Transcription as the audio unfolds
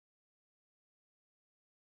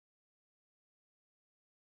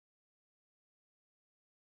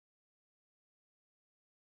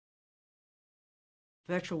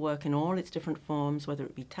virtual work in all its different forms, whether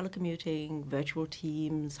it be telecommuting, virtual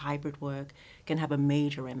teams, hybrid work, can have a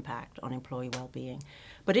major impact on employee well-being.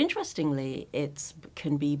 But interestingly, it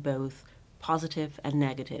can be both positive and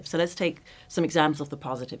negative. So let's take some examples of the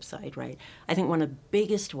positive side, right? I think one of the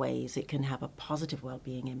biggest ways it can have a positive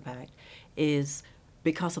well-being impact is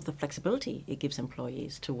because of the flexibility it gives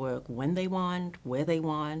employees to work when they want, where they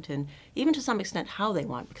want, and even to some extent how they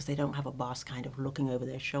want, because they don't have a boss kind of looking over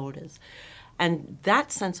their shoulders. And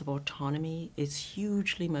that sense of autonomy is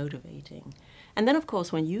hugely motivating. And then, of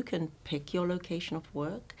course, when you can pick your location of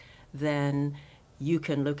work, then you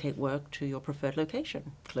can locate work to your preferred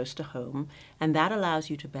location, close to home, and that allows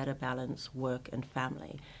you to better balance work and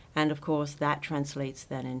family. And of course, that translates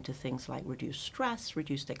then into things like reduced stress,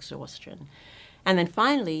 reduced exhaustion. And then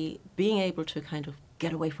finally, being able to kind of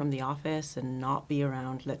get away from the office and not be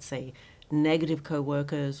around, let's say, negative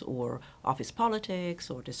coworkers or office politics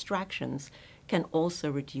or distractions can also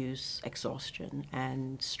reduce exhaustion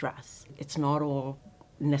and stress. It's not all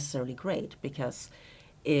necessarily great, because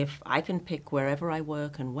if I can pick wherever I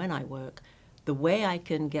work and when I work, the way I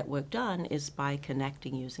can get work done is by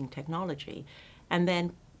connecting using technology. And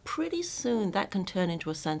then pretty soon that can turn into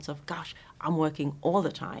a sense of, gosh, I'm working all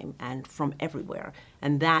the time and from everywhere.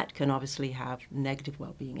 And that can obviously have negative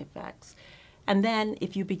well-being effects. And then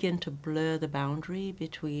if you begin to blur the boundary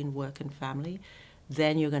between work and family,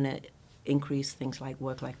 then you're going to increase things like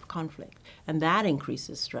work-life conflict. And that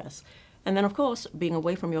increases stress. And then, of course, being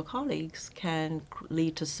away from your colleagues can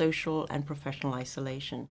lead to social and professional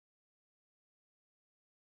isolation.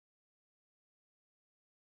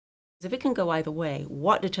 If it can go either way,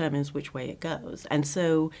 what determines which way it goes? And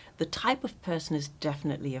so the type of person is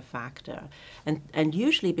definitely a factor. And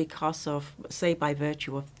usually because of, say, by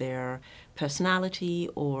virtue of their personality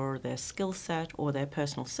or their skill set or their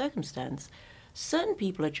personal circumstance, certain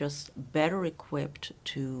people are just better equipped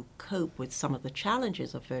to cope with some of the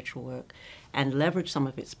challenges of virtual work and leverage some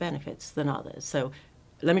of its benefits than others. So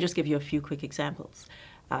let me just give you a few quick examples.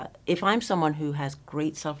 If I'm someone who has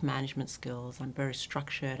great self-management skills, I'm very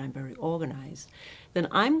structured, I'm very organized, then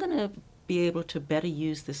I'm going to be able to better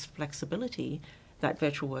use this flexibility that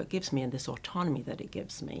virtual work gives me and this autonomy that it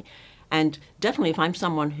gives me. And definitely if I'm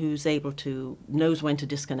someone who's able to, knows when to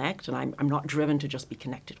disconnect, and I'm not driven to just be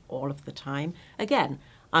connected all of the time, again,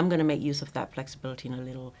 I'm going to make use of that flexibility in a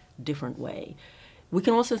little different way. We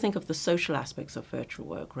can also think of the social aspects of virtual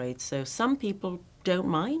work, right? So some people don't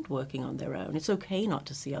mind working on their own. It's okay not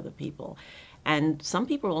to see other people. And some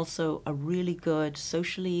people also are really good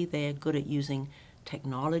socially. They're good at using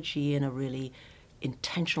technology in a really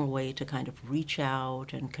intentional way to kind of reach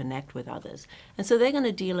out and connect with others. And so they're going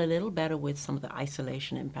to deal a little better with some of the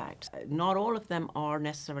isolation impacts. Not all of them are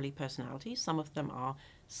necessarily personalities. Some of them are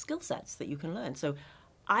skill sets that you can learn. So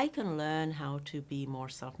I can learn how to be more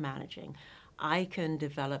self-managing. I can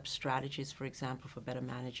develop strategies, for example, for better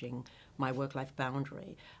managing my work-life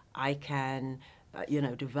boundary. I can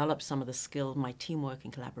develop some of the skills, my teamwork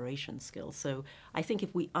and collaboration skills. So I think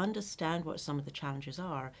if we understand what some of the challenges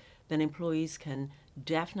are, then employees can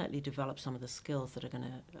definitely develop some of the skills that are going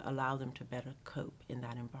to allow them to better cope in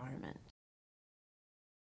that environment.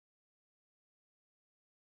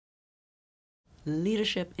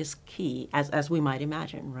 Leadership is key, as we might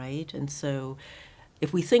imagine, right? And so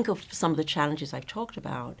if we think of some of the challenges I've talked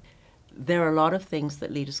about, there are a lot of things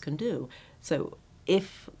that leaders can do. So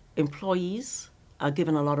if employees are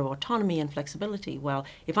given a lot of autonomy and flexibility, well,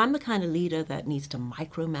 if I'm the kind of leader that needs to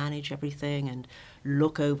micromanage everything and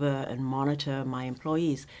look over and monitor my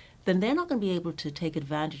employees, then they're not going to be able to take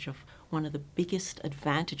advantage of one of the biggest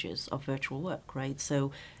advantages of virtual work, right?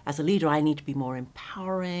 So as a leader, I need to be more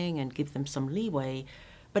empowering and give them some leeway.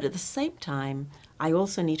 But at the same time, I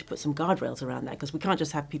also need to put some guardrails around that, because we can't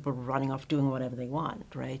just have people running off doing whatever they want,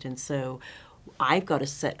 right? And so I've got to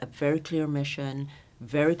set a very clear mission,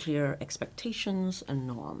 very clear expectations and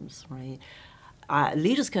norms, right?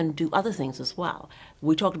 Leaders can do other things as well.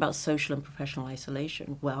 We talked about social and professional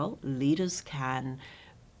isolation. Well, leaders can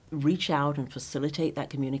reach out and facilitate that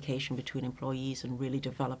communication between employees and really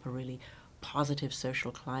develop a really positive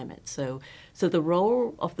social climate. So the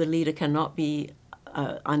role of the leader cannot be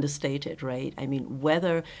understated, right? I mean,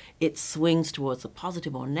 whether it swings towards the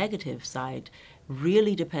positive or negative side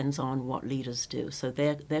really depends on what leaders do. So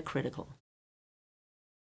they're critical.